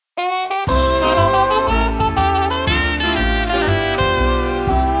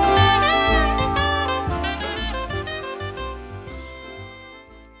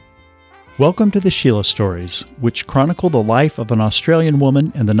Welcome to the Sheila Stories, which chronicle the life of an Australian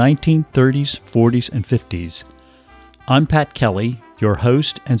woman in the 1930s, 40s, and 50s. I'm Pat Kelly, your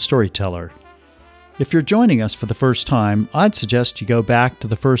host and storyteller. If you're joining us for the first time, I'd suggest you go back to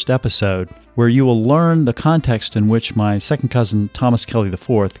the first episode, where you will learn the context in which my second cousin, Thomas Kelly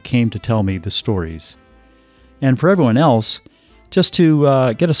IV, came to tell me the stories. And for everyone else, just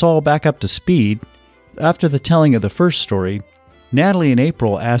to get us all back up to speed, after the telling of the first story, Natalie and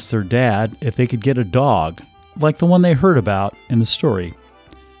April asked their dad if they could get a dog, like the one they heard about in the story.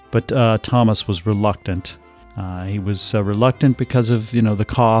 But Thomas was reluctant. He was reluctant because of, the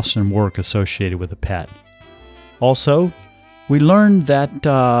cost and work associated with a pet. Also, we learned that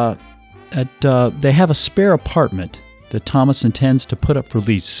they have a spare apartment that Thomas intends to put up for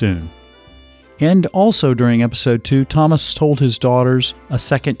lease soon. And also during episode 2, Thomas told his daughters a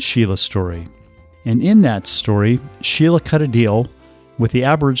second Sheila story. And in that story, Sheila cut a deal with the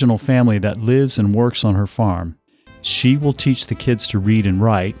Aboriginal family that lives and works on her farm. She will teach the kids to read and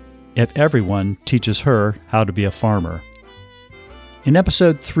write if everyone teaches her how to be a farmer. In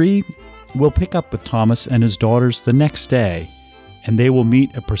episode 3, we'll pick up with Thomas and his daughters the next day, and they will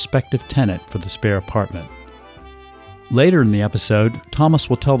meet a prospective tenant for the spare apartment. Later in the episode, Thomas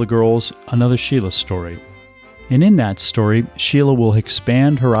will tell the girls another Sheila story. And in that story, Sheila will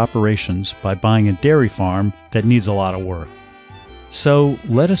expand her operations by buying a dairy farm that needs a lot of work. So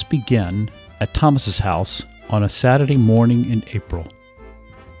let us begin at Thomas's house on a Saturday morning in April.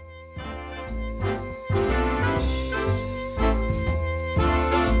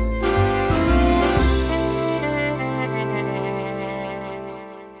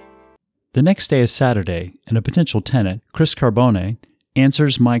 The next day is Saturday, and a potential tenant, Chris Carbone,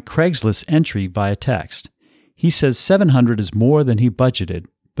 answers my Craigslist entry via text. He says $700 is more than he budgeted,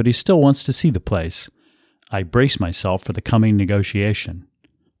 but he still wants to see the place. I brace myself for the coming negotiation.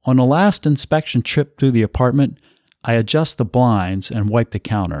 On a last inspection trip through the apartment, I adjust the blinds and wipe the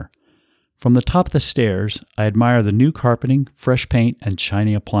counter. From the top of the stairs, I admire the new carpeting, fresh paint, and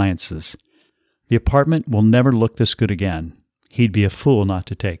shiny appliances. The apartment will never look this good again. He'd be a fool not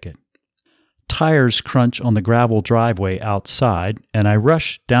to take it. Tires crunch on the gravel driveway outside, and I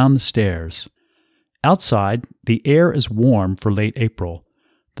rush down the stairs. Outside, the air is warm for late April,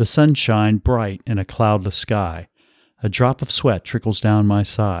 the sunshine bright in a cloudless sky. A drop of sweat trickles down my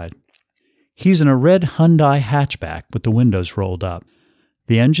side. He's in a red Hyundai hatchback with the windows rolled up.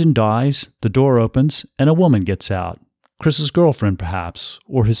 The engine dies, the door opens, and a woman gets out. Chris's girlfriend, perhaps,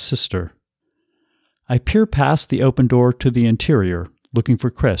 or his sister. I peer past the open door to the interior, looking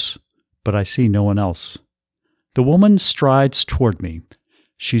for Chris, but I see no one else. The woman strides toward me.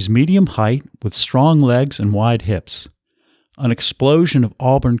 She's medium height, with strong legs and wide hips. An explosion of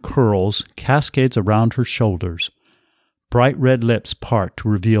auburn curls cascades around her shoulders. Bright red lips part to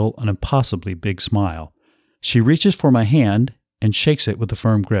reveal an impossibly big smile. She reaches for my hand and shakes it with a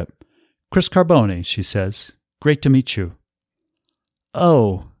firm grip. "Chris Carbone," she says. "Great to meet you."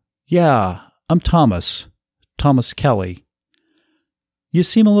 "Oh, yeah, I'm Thomas Kelly." "You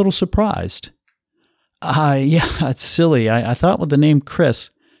seem a little surprised." Yeah, it's silly. I thought with the name Chris,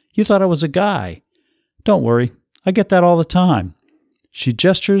 you thought I was a guy. Don't worry, I get that all the time." She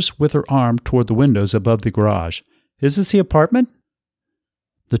gestures with her arm toward the windows above the garage. "Is this the apartment?"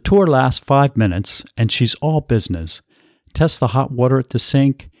 The tour lasts 5 minutes, and she's all business. Tests the hot water at the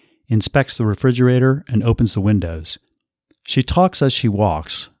sink, inspects the refrigerator, and opens the windows. She talks as she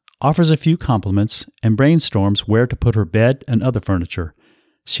walks, offers a few compliments, and brainstorms where to put her bed and other furniture.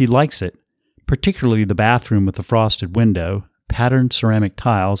 She likes it, particularly the bathroom with the frosted window, patterned ceramic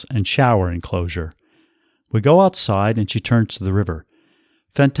tiles, and shower enclosure. We go outside, and she turns to the river.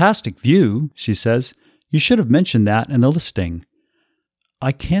 "Fantastic view," she says. "You should have mentioned that in the listing."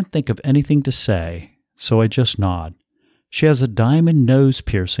 I can't think of anything to say, so I just nod. She has a diamond nose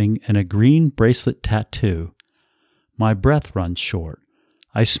piercing and a green bracelet tattoo. My breath runs short.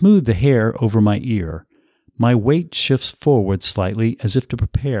 I smooth the hair over my ear. My weight shifts forward slightly as if to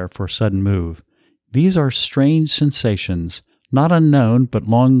prepare for a sudden move. These are strange sensations, not unknown but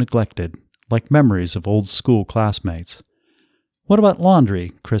long neglected, like memories of old school classmates. "What about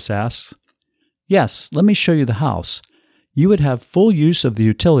laundry?" Chris asks. "Yes, let me show you the house. You would have full use of the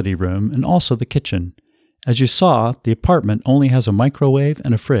utility room and also the kitchen. As you saw, the apartment only has a microwave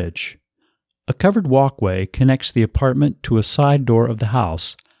and a fridge." A covered walkway connects the apartment to a side door of the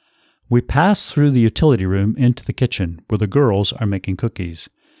house. We pass through the utility room into the kitchen, where the girls are making cookies.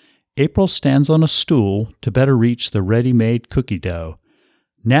 April stands on a stool to better reach the ready-made cookie dough.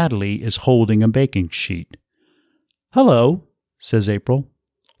 Natalie is holding a baking sheet. "Hello," says April,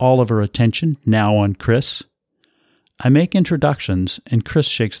 all of her attention now on Chris. I make introductions, and Chris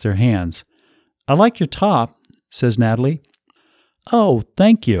shakes their hands. I like your top, says Natalie. Oh,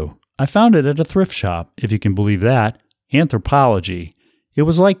 thank you. I found it at a thrift shop, if you can believe that. Anthropology. It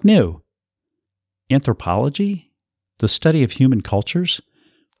was like new. Anthropology? The study of human cultures?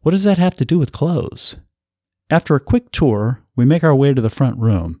 What does that have to do with clothes? After a quick tour, we make our way to the front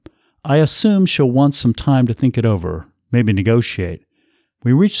room. I assume she'll want some time to think it over, maybe negotiate.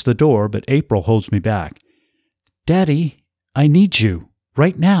 We reach the door, but April holds me back. Daddy, I need you,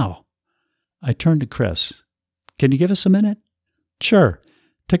 right now. I turn to Chris. Can you give us a minute? Sure.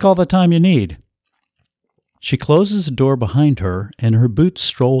 Take all the time you need. She closes the door behind her, and her boots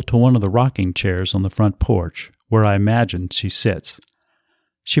stroll to one of the rocking chairs on the front porch, where I imagine she sits.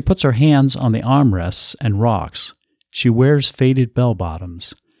 She puts her hands on the armrests and rocks. She wears faded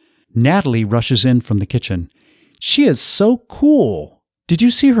bell-bottoms. Natalie rushes in from the kitchen. She is so cool. Did you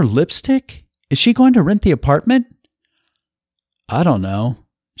see her lipstick? Is she going to rent the apartment? I don't know.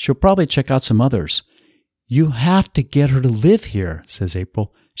 She'll probably check out some others. You have to get her to live here, says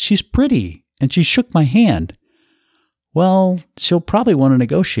April. She's pretty, and she shook my hand. Well, she'll probably want to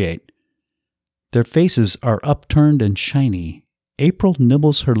negotiate. Their faces are upturned and shiny. April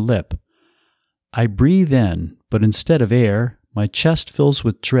nibbles her lip. I breathe in, but instead of air, my chest fills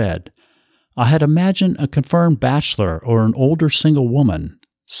with dread. I had imagined a confirmed bachelor or an older single woman,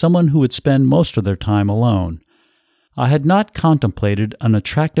 someone who would spend most of their time alone. I had not contemplated an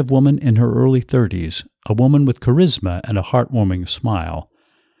attractive woman in her early 30s, a woman with charisma and a heartwarming smile.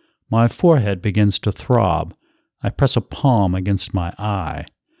 My forehead begins to throb. I press a palm against my eye.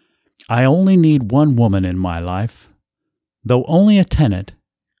 I only need one woman in my life. Though only a tenant,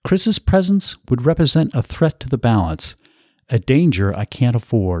 Chris's presence would represent a threat to the balance, a danger I can't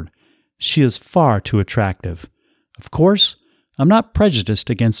afford. She is far too attractive. Of course, I'm not prejudiced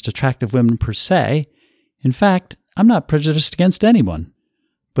against attractive women per se. In fact, I'm not prejudiced against anyone.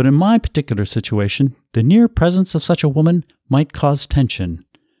 But in my particular situation, the near presence of such a woman might cause tension.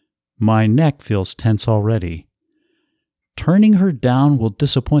 My neck feels tense already. Turning her down will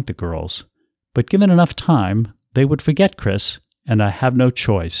disappoint the girls, but given enough time, they would forget Chris, and I have no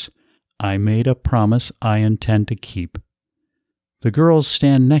choice. I made a promise I intend to keep. The girls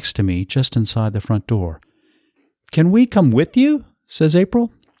stand next to me just inside the front door. Can we come with you? Says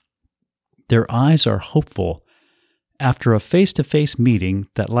April. Their eyes are hopeful. After a face-to-face meeting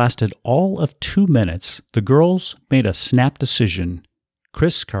that lasted all of 2 minutes, the girls made a snap decision.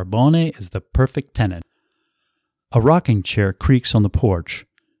 Chris Carbone is the perfect tenant. A rocking chair creaks on the porch.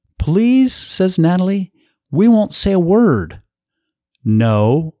 Please, says Natalie, we won't say a word.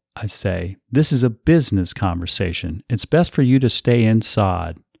 No, I say, this is a business conversation. It's best for you to stay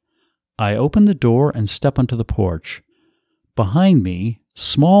inside. I open the door and step onto the porch. Behind me,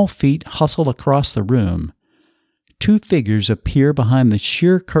 small feet hustle across the room. 2 figures appear behind the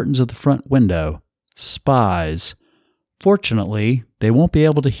sheer curtains of the front window. Spies. Fortunately, they won't be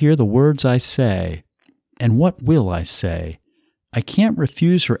able to hear the words I say. And what will I say? I can't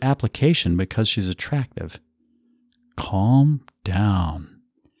refuse her application because she's attractive. Calm down.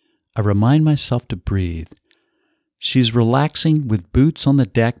 I remind myself to breathe. She's relaxing with boots on the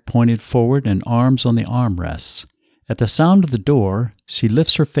deck pointed forward and arms on the armrests. At the sound of the door, she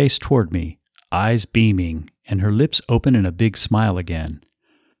lifts her face toward me, eyes beaming, and her lips open in a big smile again.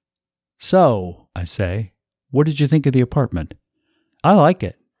 So, I say, what did you think of the apartment? I like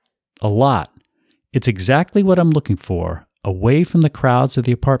it. A lot. It's exactly what I'm looking for, away from the crowds of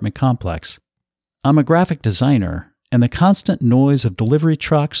the apartment complex. I'm a graphic designer, and the constant noise of delivery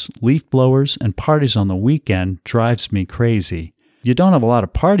trucks, leaf blowers, and parties on the weekend drives me crazy. You don't have a lot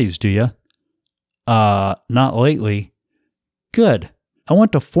of parties, do you? Not lately. Good. I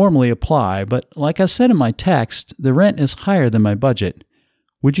want to formally apply, but like I said in my text, the rent is higher than my budget.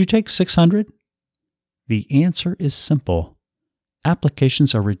 Would you take $600? The answer is simple.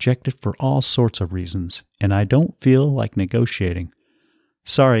 Applications are rejected for all sorts of reasons, and I don't feel like negotiating.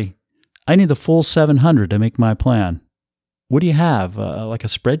 Sorry, I need the full $700 to make my plan. What do you have, like a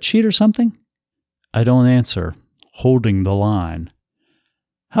spreadsheet or something? I don't answer, holding the line.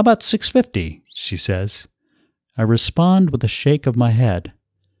 How about $650? She says. I respond with a shake of my head.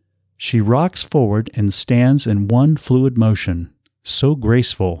 She rocks forward and stands in one fluid motion, so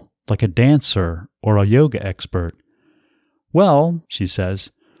graceful, like a dancer or a yoga expert. Well, she says,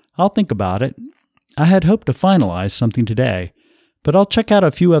 I'll think about it. I had hoped to finalize something today, but I'll check out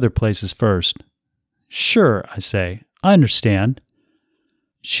a few other places first. Sure, I say, I understand.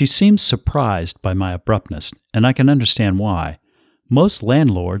 She seems surprised by my abruptness, and I can understand why. Most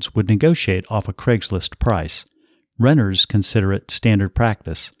landlords would negotiate off a Craigslist price. Renters consider it standard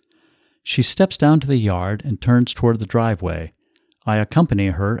practice. She steps down to the yard and turns toward the driveway. I accompany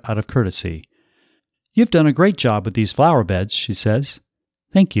her out of courtesy. "You've done a great job with these flower beds," she says.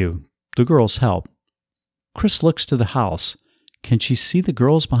 "Thank you. The girls help." Chris looks to the house. Can she see the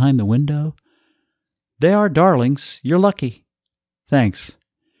girls behind the window? "They are darlings. You're lucky." "Thanks."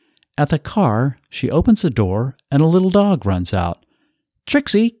 At the car, she opens the door and a little dog runs out.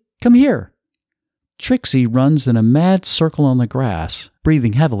 "Trixie, come here." Trixie runs in a mad circle on the grass,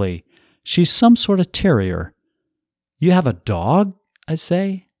 breathing heavily. She's some sort of terrier. "You have a dog?" I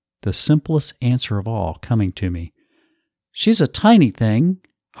say, the simplest answer of all coming to me. "She's a tiny thing,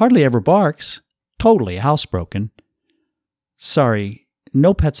 hardly ever barks, totally housebroken." "Sorry,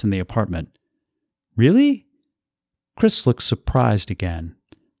 no pets in the apartment." "Really?" Chris looks surprised again.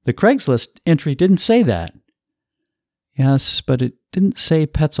 "The Craigslist entry didn't say that." "Yes, but it didn't say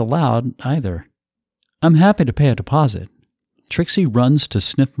pets allowed either." "I'm happy to pay a deposit." Trixie runs to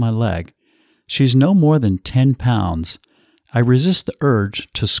sniff my leg. She's no more than 10 pounds. I resist the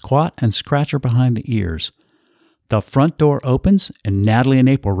urge to squat and scratch her behind the ears. The front door opens and Natalie and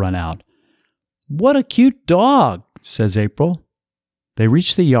April run out. "What a cute dog," says April. They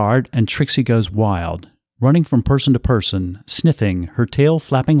reach the yard and Trixie goes wild, running from person to person, sniffing, her tail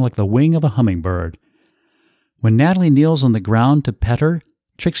flapping like the wing of a hummingbird. When Natalie kneels on the ground to pet her,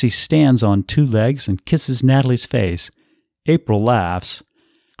 Trixie stands on 2 legs and kisses Natalie's face. April laughs.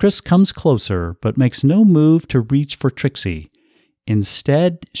 Chris comes closer, but makes no move to reach for Trixie.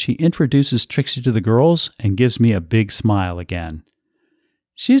 Instead, she introduces Trixie to the girls and gives me a big smile again.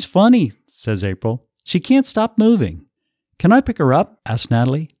 "She's funny," says April. "She can't stop moving." "Can I pick her up?" asks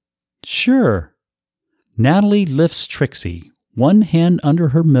Natalie. "Sure." Natalie lifts Trixie, one hand under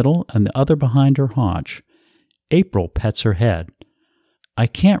her middle and the other behind her haunch. April pets her head. "I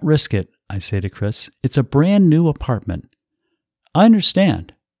can't risk it," I say to Chris. "It's a brand new apartment." "I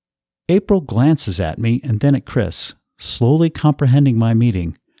understand." April glances at me and then at Chris, slowly comprehending my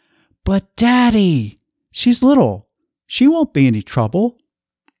meaning. "But Daddy, she's little. She won't be any trouble."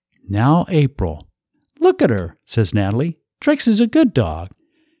 Now April. "Look at her," says Natalie. "Trixie's a good dog."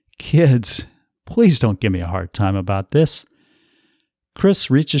 Kids, please don't give me a hard time about this.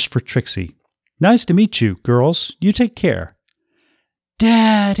 Chris reaches for Trixie. "Nice to meet you, girls. You take care."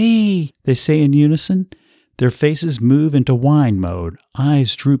 "Daddy," they say in unison. Their faces move into whine mode,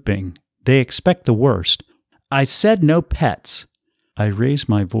 eyes drooping. They expect the worst. "I said no pets." I raise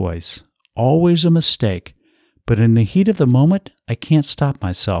my voice. Always a mistake. But in the heat of the moment, I can't stop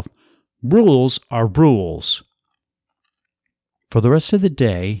myself. Rules are rules. For the rest of the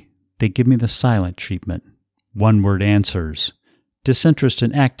day, they give me the silent treatment. One-word answers. Disinterest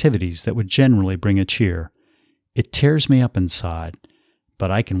in activities that would generally bring a cheer. It tears me up inside,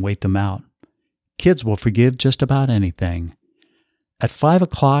 but I can wait them out. Kids will forgive just about anything. At 5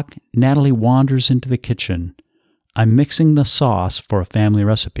 o'clock, Natalie wanders into the kitchen. I'm mixing the sauce for a family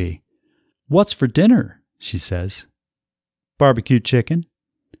recipe. "What's for dinner?" she says. "Barbecue chicken."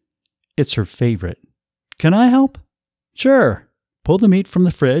 It's her favorite. "Can I help?" "Sure. Pull the meat from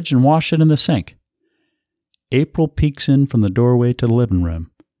the fridge and wash it in the sink." April peeks in from the doorway to the living room.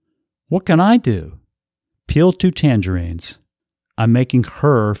 "What can I do?" "Peel 2 tangerines." I'm making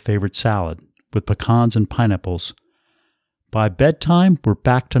her favorite salad, with pecans and pineapples. By bedtime, we're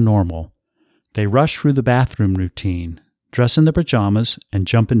back to normal. They rush through the bathroom routine, dress in their pajamas, and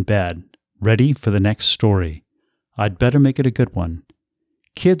jump in bed, ready for the next story. I'd better make it a good one.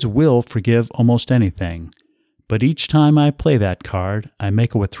 Kids will forgive almost anything, but each time I play that card, I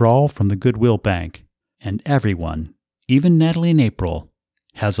make a withdrawal from the Goodwill Bank, and everyone, even Natalie and April,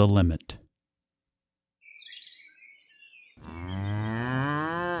 has a limit.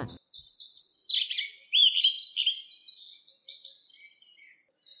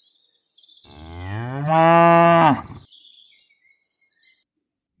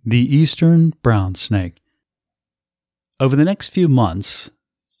 The Eastern Brown Snake. Over the next few months,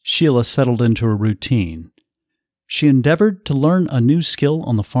 Sheila settled into a routine. She endeavored to learn a new skill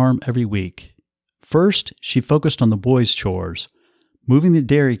on the farm every week. First, she focused on the boys' chores, moving the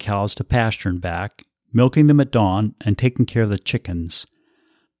dairy cows to pasture and back, milking them at dawn, and taking care of the chickens.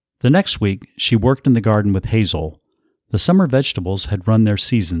 The next week, she worked in the garden with Hazel. The summer vegetables had run their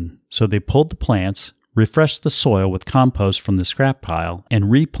season, so they pulled the plants, refreshed the soil with compost from the scrap pile, and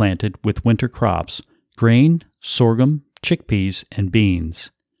replanted with winter crops, grain, sorghum, chickpeas, and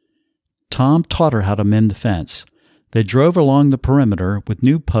beans. Tom taught her how to mend the fence. They drove along the perimeter with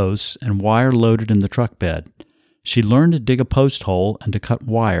new posts and wire loaded in the truck bed. She learned to dig a post hole and to cut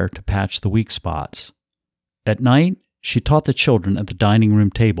wire to patch the weak spots. At night, she taught the children at the dining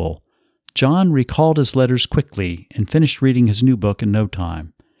room table. John recalled his letters quickly and finished reading his new book in no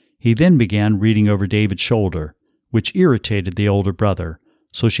time. He then began reading over David's shoulder, which irritated the older brother,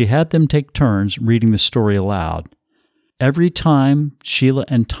 so she had them take turns reading the story aloud. Every time Sheila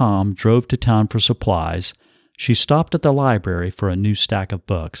and Tom drove to town for supplies, she stopped at the library for a new stack of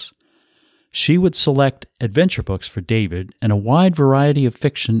books. She would select adventure books for David and a wide variety of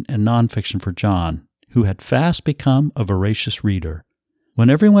fiction and nonfiction for John, who had fast become a voracious reader. When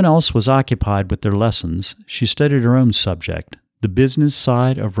everyone else was occupied with their lessons, she studied her own subject, the business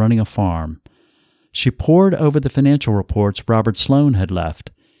side of running a farm. She pored over the financial reports Robert Sloane had left,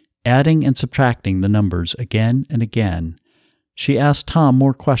 adding and subtracting the numbers again and again. She asked Tom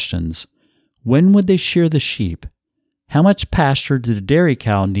more questions. When would they shear the sheep? How much pasture did a dairy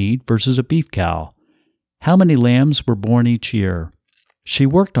cow need versus a beef cow? How many lambs were born each year? She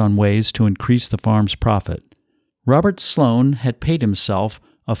worked on ways to increase the farm's profit. Robert Sloane had paid himself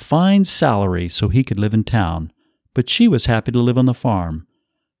a fine salary so he could live in town, but she was happy to live on the farm.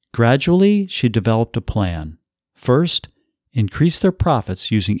 Gradually, she developed a plan. First, increase their profits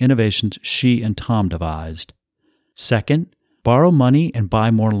using innovations she and Tom devised. Second, borrow money and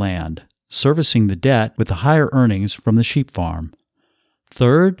buy more land, servicing the debt with the higher earnings from the sheep farm.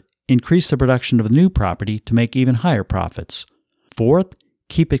 Third, increase the production of new property to make even higher profits. Fourth,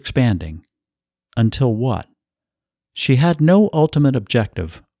 keep expanding. Until what? She had no ultimate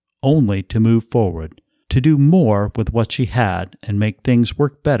objective, only to move forward, to do more with what she had and make things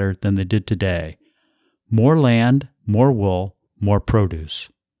work better than they did today. More land, more wool, more produce.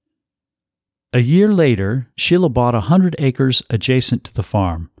 A year later, Sheila bought 100 acres adjacent to the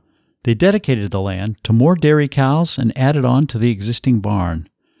farm. They dedicated the land to more dairy cows and added on to the existing barn.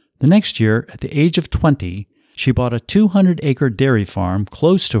 The next year, at the age of 20, she bought a 200-acre dairy farm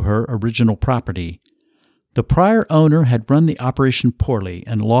close to her original property. The prior owner had run the operation poorly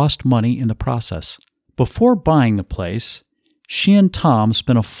and lost money in the process. Before buying the place, she and Tom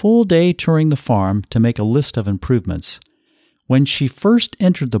spent a full day touring the farm to make a list of improvements. When she first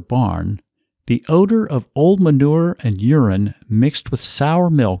entered the barn, the odor of old manure and urine mixed with sour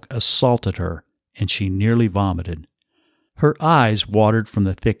milk assaulted her, and she nearly vomited. Her eyes watered from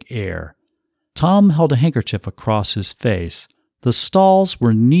the thick air. Tom held a handkerchief across his face. The stalls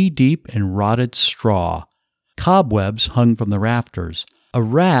were knee-deep in rotted straw. Cobwebs hung from the rafters. A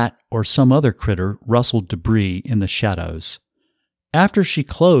rat or some other critter rustled debris in the shadows. After she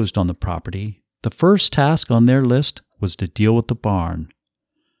closed on the property, the first task on their list was to deal with the barn.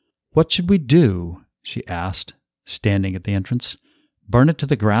 "What should we do?" she asked, standing at the entrance. "Burn it to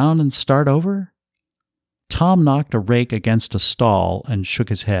the ground and start over?" Tom knocked a rake against a stall and shook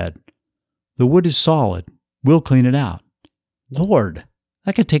his head. "The wood is solid. We'll clean it out." "Lord,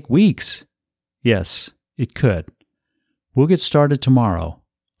 that could take weeks." "Yes, it could. We'll get started tomorrow.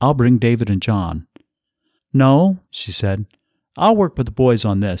 I'll bring David and John." "No," she said. "I'll work with the boys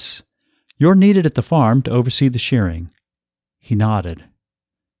on this. You're needed at the farm to oversee the shearing." He nodded.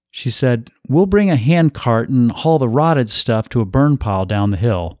 She said, "We'll bring a hand cart and haul the rotted stuff to a burn pile down the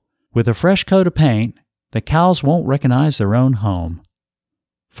hill. With a fresh coat of paint, the cows won't recognize their own home."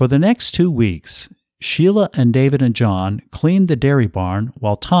 For the next 2 weeks, Sheila and David and John cleaned the dairy barn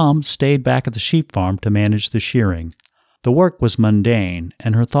while Tom stayed back at the sheep farm to manage the shearing. The work was mundane,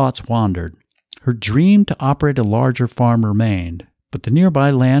 and her thoughts wandered. Her dream to operate a larger farm remained, but the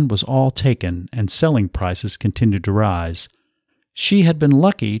nearby land was all taken, and selling prices continued to rise. She had been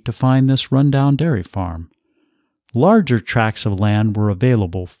lucky to find this rundown dairy farm. Larger tracts of land were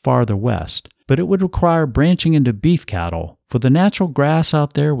available farther west, but it would require branching into beef cattle, for the natural grass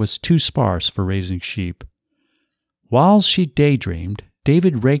out there was too sparse for raising sheep. While she daydreamed,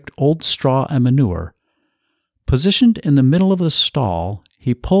 David raked old straw and manure. Positioned in the middle of the stall,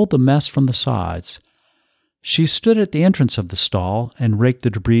 he pulled the mess from the sides. She stood at the entrance of the stall and raked the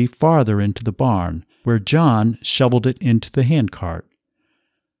debris farther into the barn, where John shoveled it into the handcart.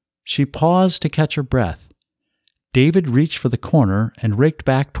 She paused to catch her breath. David reached for the corner and raked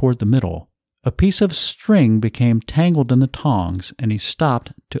back toward the middle. A piece of string became tangled in the tongs, and he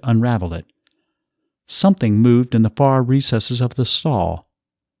stopped to unravel it. Something moved in the far recesses of the stall.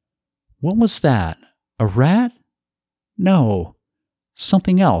 What was that? A rat? No.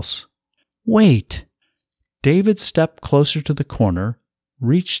 Something else. Wait! David stepped closer to the corner,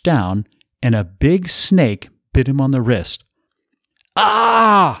 reached down, and a big snake bit him on the wrist.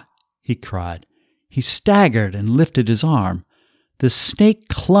 "Ah!" he cried. He staggered and lifted his arm. The snake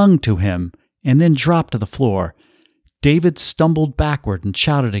clung to him and then dropped to the floor. David stumbled backward and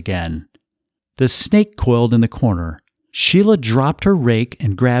shouted again. The snake coiled in the corner. Sheila dropped her rake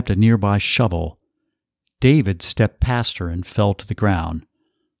and grabbed a nearby shovel. David stepped past her and fell to the ground.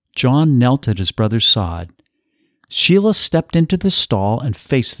 John knelt at his brother's side. Sheila stepped into the stall and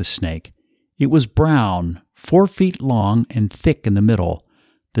faced the snake. It was brown, 4 feet long and thick in the middle.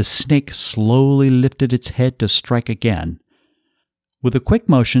 The snake slowly lifted its head to strike again. With a quick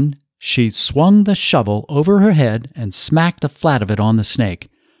motion, she swung the shovel over her head and smacked the flat of it on the snake.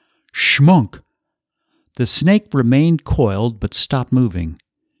 Schmunk! The snake remained coiled but stopped moving.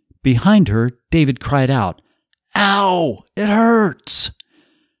 Behind her, David cried out, "Ow! It hurts!"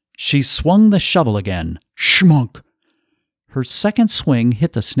 She swung the shovel again. Schmunk! Her second swing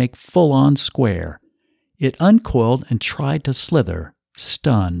hit the snake full on square. It uncoiled and tried to slither,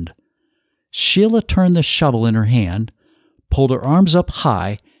 stunned. Sheila turned the shovel in her hand, pulled her arms up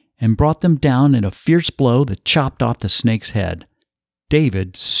high, and brought them down in a fierce blow that chopped off the snake's head.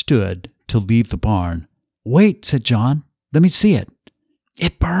 David stood to leave the barn. "Wait," said John. "Let me see it."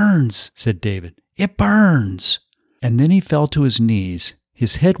 "It burns," said David. "It burns." And then he fell to his knees.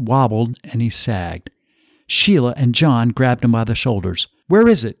 His head wobbled and he sagged. Sheila and John grabbed him by the shoulders. "Where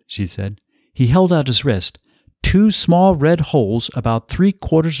is it?" she said. He held out his wrist. 2 small red holes about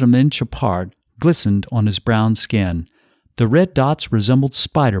 3/4 of an inch apart glistened on his brown skin. The red dots resembled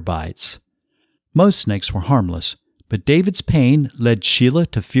spider bites. Most snakes were harmless, but David's pain led Sheila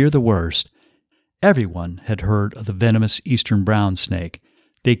to fear the worst. Everyone had heard of the venomous eastern brown snake.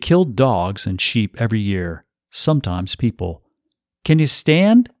 They killed dogs and sheep every year, sometimes people. "Can you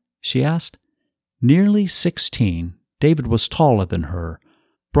stand?" she asked. Nearly 16, David was taller than her,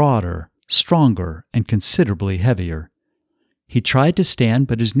 broader, stronger, and considerably heavier. He tried to stand,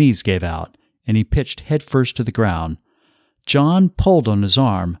 but his knees gave out, and he pitched headfirst to the ground. John pulled on his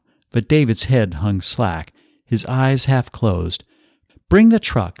arm, but David's head hung slack, his eyes half closed. "Bring the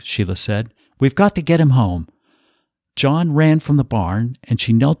truck," Sheila said. "We've got to get him home." John ran from the barn, and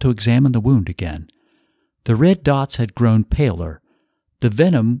she knelt to examine the wound again. The red dots had grown paler. The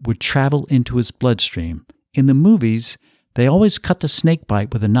venom would travel into his bloodstream. In the movies, they always cut the snake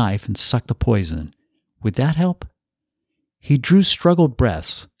bite with a knife and sucked the poison. Would that help? He drew struggled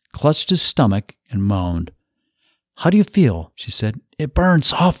breaths, clutched his stomach, and moaned. "How do you feel?" she said. "It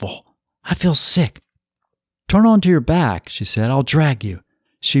burns awful. I feel sick." "Turn onto your back," she said. "I'll drag you."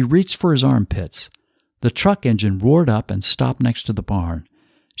 She reached for his armpits. The truck engine roared up and stopped next to the barn.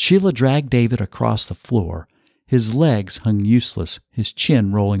 Sheila dragged David across the floor. His legs hung useless, his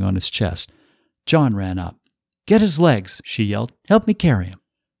chin rolling on his chest. John ran up. "Get his legs," she yelled. "Help me carry him."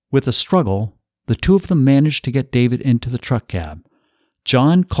 With a struggle, the two of them managed to get David into the truck cab.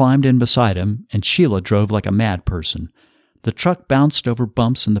 John climbed in beside him, and Sheila drove like a mad person. The truck bounced over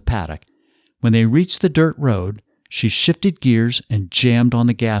bumps in the paddock. When they reached the dirt road, she shifted gears and jammed on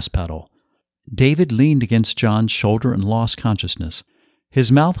the gas pedal. David leaned against John's shoulder and lost consciousness.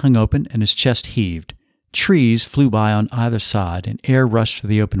 His mouth hung open and his chest heaved. Trees flew by on either side, and air rushed through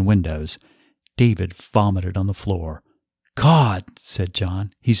the open windows. David vomited on the floor. "God," said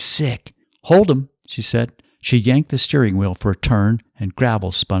John, "he's sick." "Hold him," she said. She yanked the steering wheel for a turn, and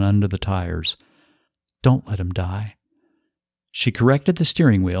gravel spun under the tires. "Don't let him die." She corrected the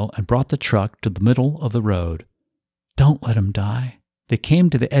steering wheel and brought the truck to the middle of the road. "Don't let him die." They came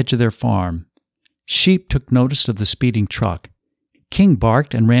to the edge of their farm. Sheep took notice of the speeding truck. King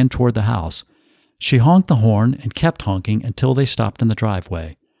barked and ran toward the house. She honked the horn and kept honking until they stopped in the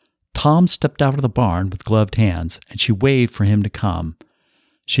driveway. Tom stepped out of the barn with gloved hands, and she waved for him to come.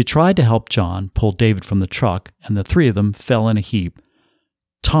 She tried to help John pull David from the truck, and the three of them fell in a heap.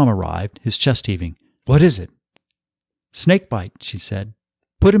 Tom arrived, his chest heaving. "What is it?" "Snake bite," she said.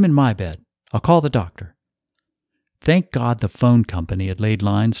 "Put him in my bed. I'll call the doctor." Thank God the phone company had laid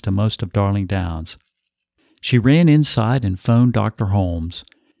lines to most of Darling Downs. She ran inside and phoned Dr. Holmes.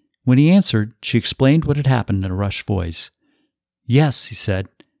 When he answered, she explained what had happened in a rushed voice. "Yes," he said.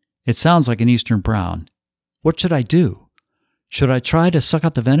 "It sounds like an eastern brown. What should I do? Should I try to suck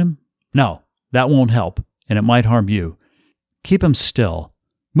out the venom?" "No, that won't help, and it might harm you. Keep him still.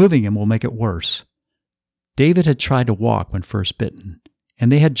 Moving him will make it worse." David had tried to walk when first bitten,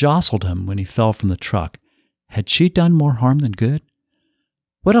 and they had jostled him when he fell from the truck. Had she done more harm than good?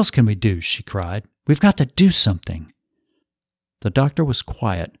 "What else can we do?" she cried. "We've got to do something." The doctor was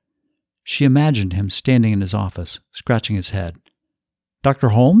quiet. She imagined him standing in his office, scratching his head. "Dr.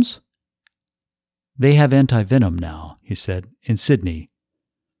 Holmes?" "They have anti-venom now," he said, "in Sydney."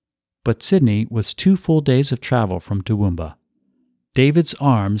 But Sydney was 2 full days of travel from Toowoomba. David's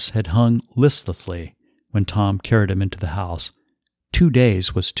arms had hung listlessly when Tom carried him into the house. 2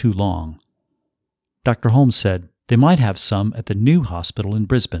 days was too long. Dr. Holmes said they might have some at the new hospital in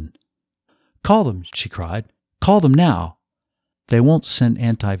Brisbane. "Call them," she cried. "Call them now." "They won't send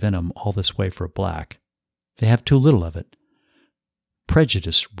anti-venom all this way for a black. They have too little of it."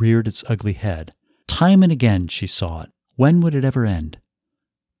 Prejudice reared its ugly head. Time and again she saw it. When would it ever end?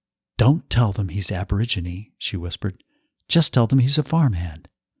 "Don't tell them he's Aborigine," she whispered. "Just tell them he's a farmhand."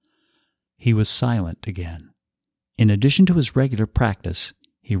 He was silent again. In addition to his regular practice,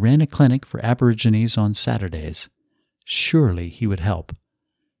 he ran a clinic for Aborigines on Saturdays. Surely he would help.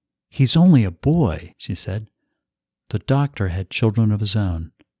 "He's only a boy," she said. The doctor had children of his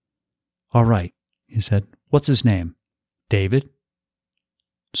own. "All right," he said. "What's his name?" "David."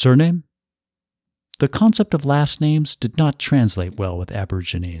 "Surname?" The concept of last names did not translate well with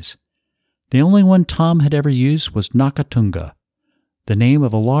Aborigines. The only one Tom had ever used was Nakatunga, the name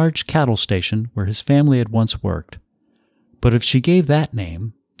of a large cattle station where his family had once worked. But if she gave that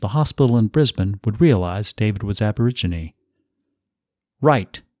name, the hospital in Brisbane would realize David was Aborigine.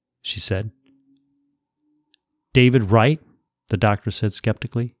 "Wright," she said. "David Wright?" the doctor said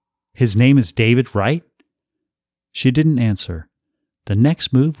skeptically. "His name is David Wright?" She didn't answer. The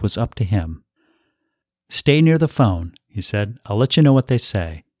next move was up to him. "Stay near the phone," he said. "I'll let you know what they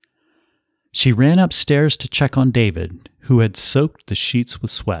say." She ran upstairs to check on David, who had soaked the sheets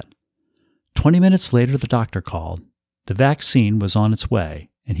with sweat. 20 minutes later, the doctor called. The vaccine was on its way,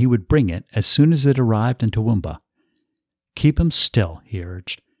 and he would bring it as soon as it arrived in Toowoomba. "Keep him still," he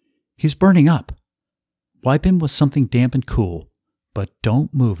urged. "He's burning up. Wipe him with something damp and cool, but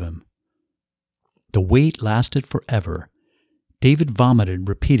don't move him." The wait lasted forever. David vomited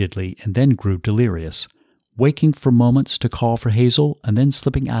repeatedly and then grew delirious, waking for moments to call for Hazel and then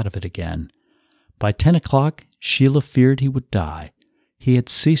slipping out of it again. By 10 o'clock, Sheila feared he would die. He had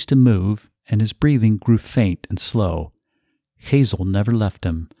ceased to move, and his breathing grew faint and slow. Hazel never left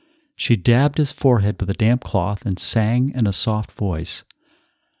him. She dabbed his forehead with a damp cloth and sang in a soft voice.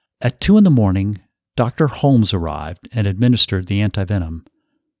 At 2 a.m, Dr. Holmes arrived and administered the antivenom.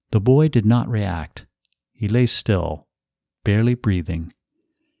 The boy did not react. He lay still, barely breathing.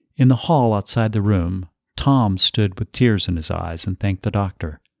 In the hall outside the room, Tom stood with tears in his eyes and thanked the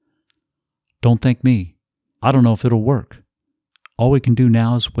doctor. "Don't thank me. I don't know if it'll work. All we can do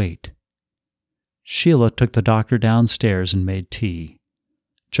now is wait." Sheila took the doctor downstairs and made tea.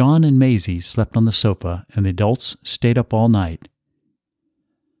 John and Maisie slept on the sofa, and the adults stayed up all night.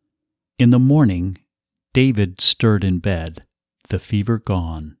 In the morning, David stirred in bed, the fever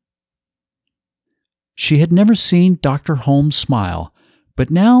gone. She had never seen Dr. Holmes smile, but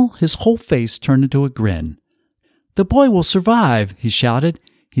now his whole face turned into a grin. "The boy will survive," he shouted.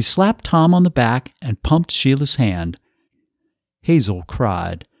 He slapped Tom on the back and pumped Sheila's hand. Hazel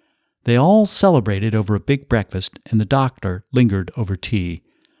cried. They all celebrated over a big breakfast, and the doctor lingered over tea.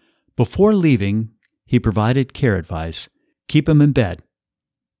 Before leaving, he provided care advice. "Keep him in bed.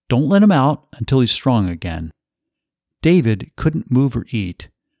 Don't let him out until he's strong again." David couldn't move or eat,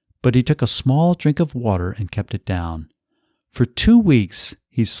 but he took a small drink of water and kept it down. For 2 weeks,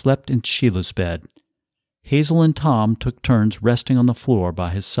 he slept in Sheila's bed. Hazel and Tom took turns resting on the floor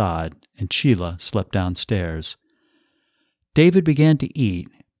by his side, and Sheila slept downstairs. David began to eat,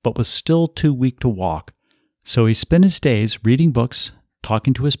 but was still too weak to walk, so he spent his days reading books,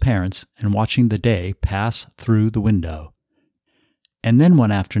 talking to his parents, and watching the day pass through the window. And then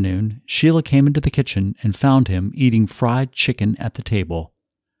one afternoon, Sheila came into the kitchen and found him eating fried chicken at the table.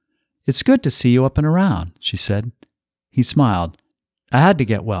 "It's good to see you up and around," she said. He smiled. "I had to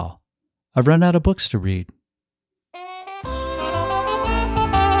get well. I've run out of books to read."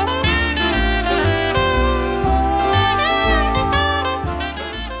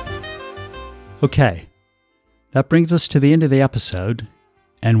 Okay, that brings us to the end of the episode,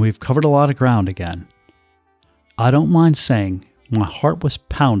 and we've covered a lot of ground again. I don't mind saying my heart was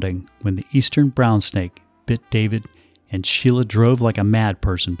pounding when the eastern brown snake bit David and Sheila drove like a mad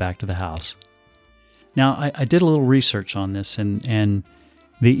person back to the house. Now, I did a little research on this, and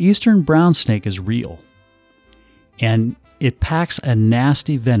the eastern brown snake is real, and it packs a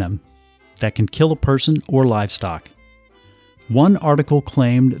nasty venom that can kill a person or livestock. One article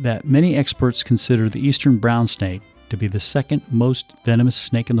claimed that many experts consider the eastern brown snake to be the second most venomous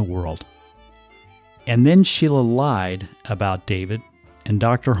snake in the world. And then Sheila lied about David, and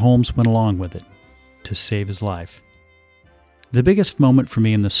Dr. Holmes went along with it to save his life. The biggest moment for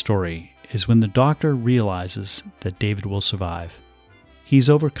me in this story is when the doctor realizes that David will survive. He's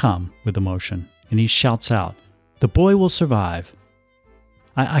overcome with emotion, and he shouts out, "The boy will survive."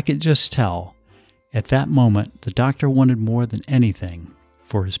 I could just tell. At that moment, the doctor wanted more than anything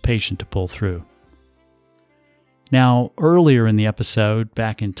for his patient to pull through. Now, earlier in the episode,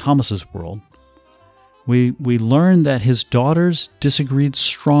 back in Thomas's world, we learned that his daughters disagreed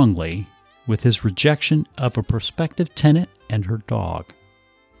strongly with his rejection of a prospective tenant and her dog.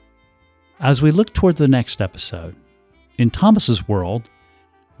 As we look toward the next episode, in Thomas's world,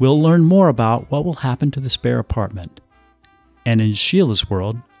 we'll learn more about what will happen to the spare apartment. And in Sheila's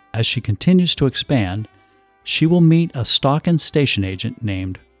world, as she continues to expand, she will meet a stock and station agent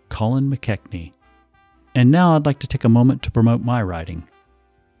named Colin McKechnie. And now I'd like to take a moment to promote my writing.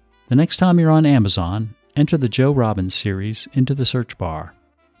 The next time you're on Amazon, enter the Joe Robbins series into the search bar.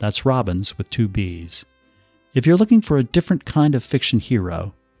 That's Robbins with 2 B's. If you're looking for a different kind of fiction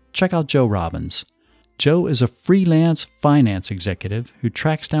hero, check out Joe Robbins. Joe is a freelance finance executive who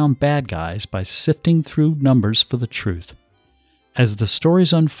tracks down bad guys by sifting through numbers for the truth. As the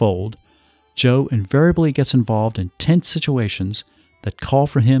stories unfold, Joe invariably gets involved in tense situations that call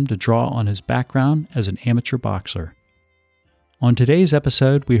for him to draw on his background as an amateur boxer. On today's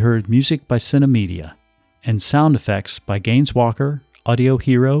episode, we heard music by Cinemedia and sound effects by Gaines Walker, Audio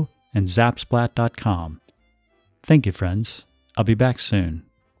Hero, and Zapsplat.com. Thank you, friends. I'll be back soon.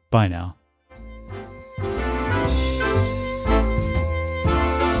 Bye now.